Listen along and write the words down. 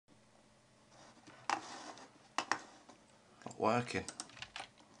working.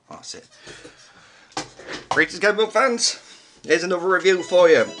 That's it. Greetings, GamingMill fans. Here's another review for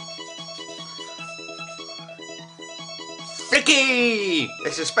you. Flicky!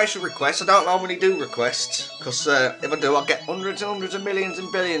 It's a special request. I don't normally do requests, because if I do, I'll get hundreds and hundreds of millions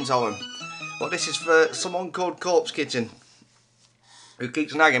and billions of them. But this is for someone called Corpse Kitten, who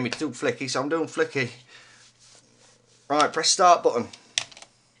keeps nagging me to do Flicky, so I'm doing Flicky. Right, press start button.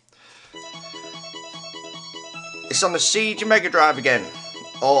 It's on the Sega Mega Drive again,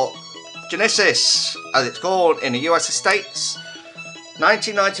 or Genesis, as it's called in the US States.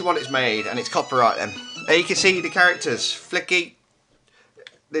 1991 it's made, and it's copyright then. There you can see the characters. Flicky,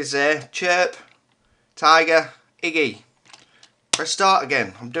 there's Chirp, Tiger, Iggy. Press start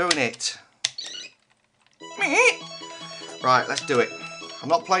again, I'm doing it. Right, let's do it. I've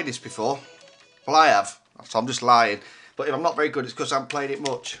not played this before. Well, I have, so I'm just lying. But if I'm not very good, it's because I haven't played it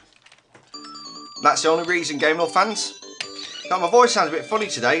much. That's the only reason, GamingMill fans. Now, my voice sounds a bit funny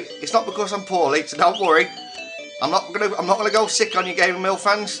today. It's not because I'm poorly, so don't worry. I'm not gonna go sick on you, GamingMill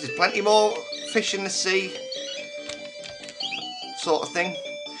fans. There's plenty more fish in the sea, sort of thing.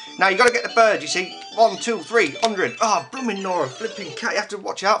 Now you got to get the bird. You see, 1, 2, 3, 100. Oh, blooming Nora, flipping cat! You have to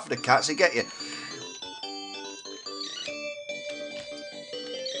watch out for the cats. They get you.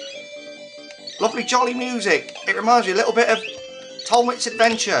 Lovely, jolly music. It reminds me a little bit of Tolmit's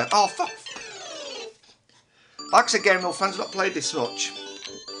Adventure. Oh, fuck. Like I said, GamingMill fans, I've not played this much.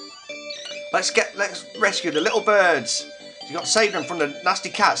 Let's rescue the little birds. You've got to save them from the nasty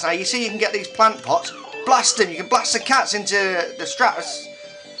cats. Now you see you can get these plant pots. Blast them. You can blast the cats into the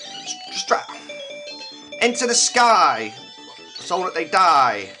into the sky, so that they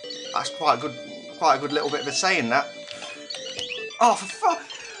die. That's quite a good little bit of a saying, that. Oh, for fuck.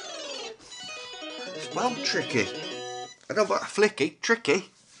 It's well tricky. I don't know about Flicky, tricky.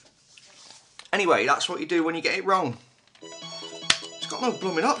 Anyway, that's what you do when you get it wrong. It's got no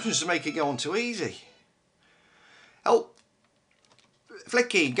blooming options to make it go on too easy. Help.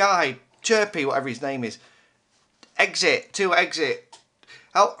 Flicky, Guy, Chirpy, whatever his name is. Exit, to exit.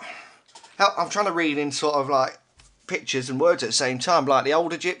 Help. Help. I'm trying to read in sort of like pictures and words at the same time, like the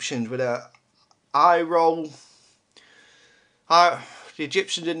old Egyptians with a eye roll. The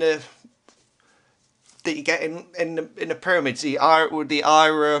Egyptians in the that you get in the pyramids, the eye with the eye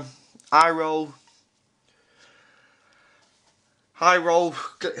roll, high roll,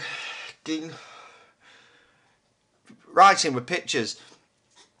 writing with pictures.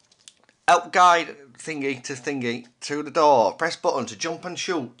 Help guide thingy to thingy to the door. Press button to jump and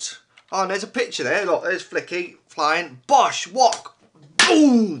shoot. Oh, and there's a picture there. Look, there's Flicky flying. Bosh, walk,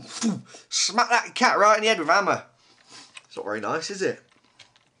 boom, smack that cat right in the head with a hammer. It's not very nice, is it?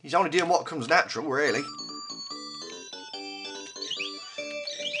 He's only doing what comes natural, really.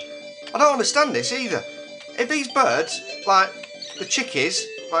 I don't understand this either. If these birds, like the chickies,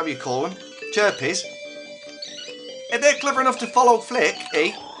 whatever you call them, chirpies, if they're clever enough to follow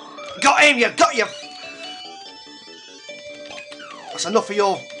Flicky, got him, you got you. That's enough of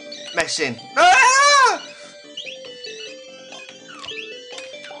your messing. Ah!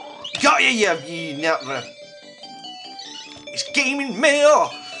 Got you never. It's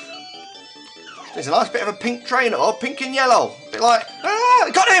GamingMill. There's a nice bit of a pink trainer, or pink and yellow. A bit like, ah,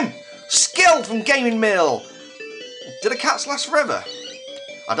 got him! Skill from GamingMill. Do the cats last forever?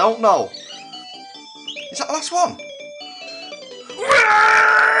 I don't know. Is that the last one?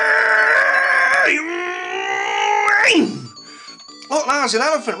 Look, now there's an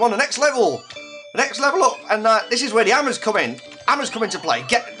elephant. We're on the next level. The next level up. And this is where the hammers come in. Hammers come into play.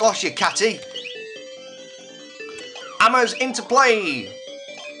 Get lost, you catty. Hammers into play.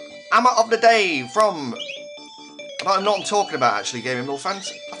 Hammer of the day from... I don't know what I'm talking about, actually, GamingMill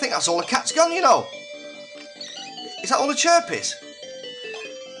fans. I think that's all the cats gone, you know. Is that all the Chirpies?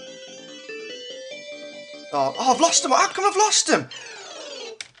 Oh, I've lost them. How come I've lost them?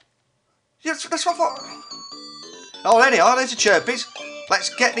 Yeah, that's what I thought. Oh, there they are. There's the Chirpies. Let's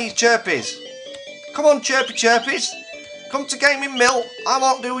get these Chirpies. Come on, Chirpies. Come to GamingMill. I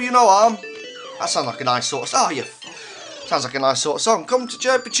won't do you no harm. That sounds like a nice sort of song. Oh, you... Sounds like a nice sort of song. Come to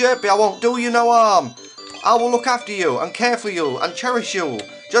Chirpy. I won't do you no harm. I will look after you and care for you and cherish you,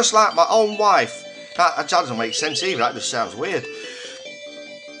 just like my own wife. That doesn't make sense either. That just sounds weird.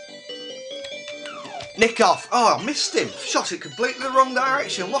 Nick off. Oh, I missed him. Shot it completely the wrong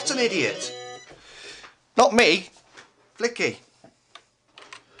direction. What an idiot. Not me. Flicky.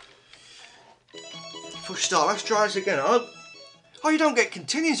 Push start. Let's try this again. Oh, you don't get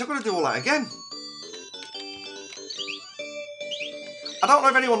continues. I've got to do all that again. I don't know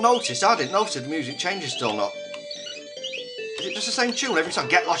if anyone noticed. I didn't notice if the music changes still or not. Is it just the same tune every time?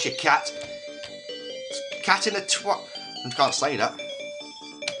 Get lost, you cat. Cat in a twat. You can't say that.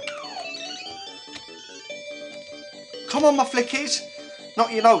 Come on, my flickies.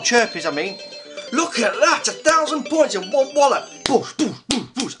 Not, you know, chirpies, I mean. Look at that, 1,000 points in one wallop. Boosh, boosh, boosh,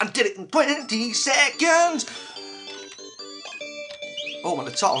 boosh. I did it in 20 seconds. Oh, I'm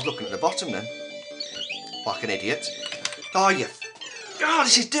at the top. I was looking at the bottom then. Like an idiot. Oh, you... God,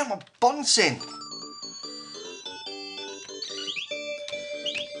 this is doing my bouncing.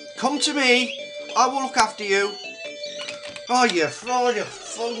 Come to me. I will look after you. Oh, you...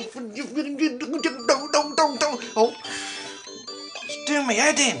 Oh, it's doing my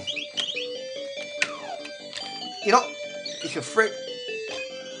head in. You know, you can frick.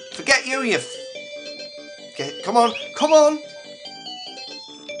 Forget you, you... Okay, come on, come on.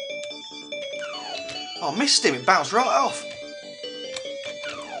 Oh, I missed him, it bounced right off.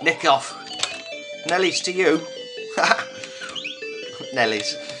 Nick off. Nelly's to you.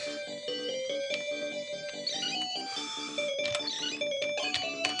 Nelly's.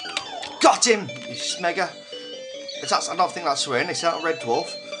 Got him, you smegger. I don't think that's swearing, it's not a red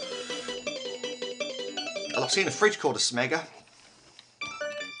dwarf. I've seen a fridge called a smegger.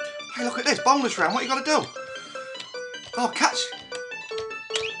 Hey, look at this, boneless round, what you got to do? Oh, catch.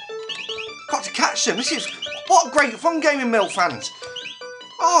 Got to catch them. This is... What great fun, GamingMill fans.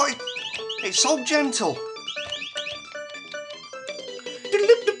 Oh, it's so gentle.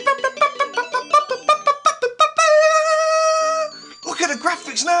 Look at the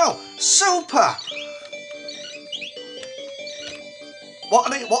graphics now. Super.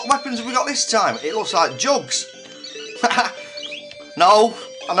 What weapons have we got this time? It looks like jugs. No,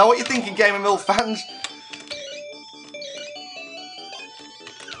 I know what you're thinking, GamingMill fans.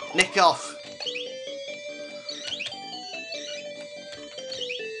 Nick off.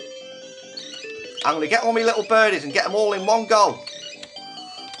 I'm going to get all my little birdies and get them all in one go.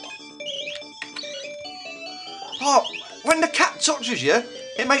 Oh, when the cat touches you,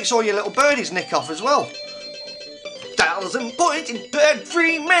 it makes all your little birdies nick off as well. 1,000 points in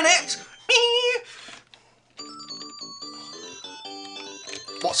 3 minutes.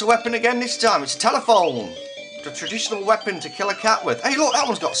 What's the weapon again this time? It's a telephone. The traditional weapon to kill a cat with. Hey, look, that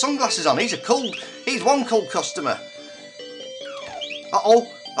one's got sunglasses on. He's one cool customer. Uh-oh.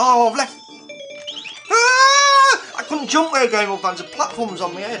 Oh, I've left. Ah! I couldn't jump there, GamingMill fans. The platform was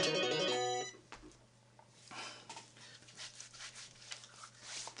on my head.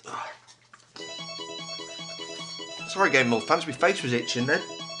 Sorry, GamingMill fans. My face was itching then.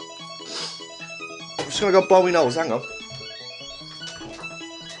 I'm just going to go blow my nose. Hang on.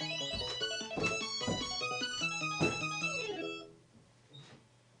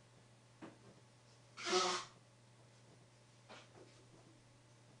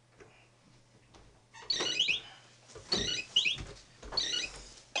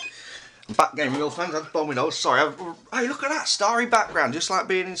 Back, GamingMill fans, I've blown my nose, sorry. Hey, look at that starry background, just like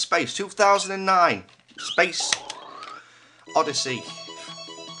being in space. 2009, Space Odyssey.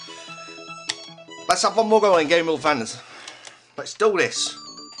 Let's have one more go on, GamingMill fans. Let's do this.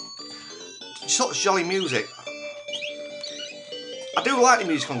 Such jolly music. I do like the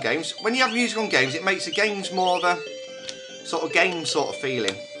music on games. When you have music on games, it makes the games more of a sort of game sort of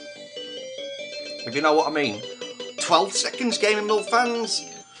feeling. If you know what I mean. 12 seconds, GamingMill fans.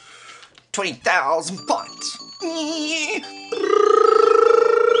 20,000 points.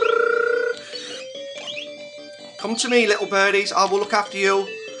 Come to me, little birdies. I will look after you.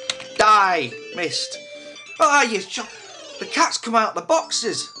 Die, missed. Ah, you shot. The cat's come out the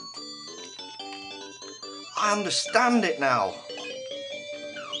boxes. I understand it now.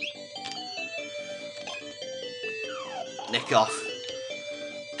 Nick off.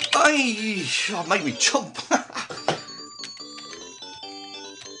 Ay, oh, made me jump.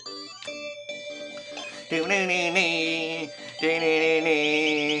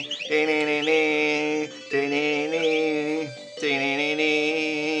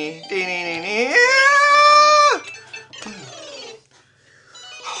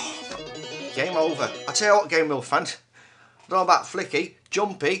 Game over. I tell you what, GamingMill fans, I don't know about Flicky,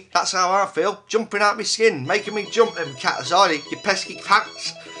 jumpy, that's how I feel. Jumping out my skin, making me jump them cats, are you pesky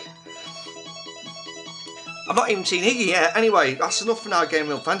cats. I've not even seen Iggy yet. Anyway, that's enough for now,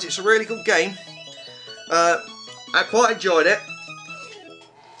 GamingMill fans. It's a really good game. I quite enjoyed it.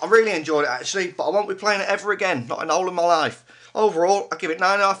 I really enjoyed it actually, but I won't be playing it ever again, not in the whole of my life. Overall, I give it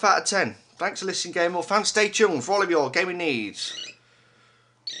 9.5 out of 10. Thanks for listening, GamingMill fans. Stay tuned for all of your gaming needs.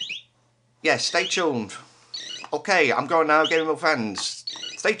 Yes, stay tuned. Okay, I'm going now, GamingMill fans.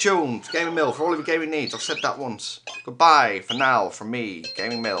 Stay tuned, GamingMill, for all of your gaming needs. I've said that once. Goodbye for now from me,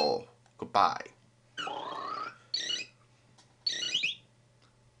 GamingMill. Goodbye.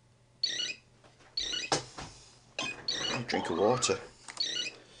 drink of water.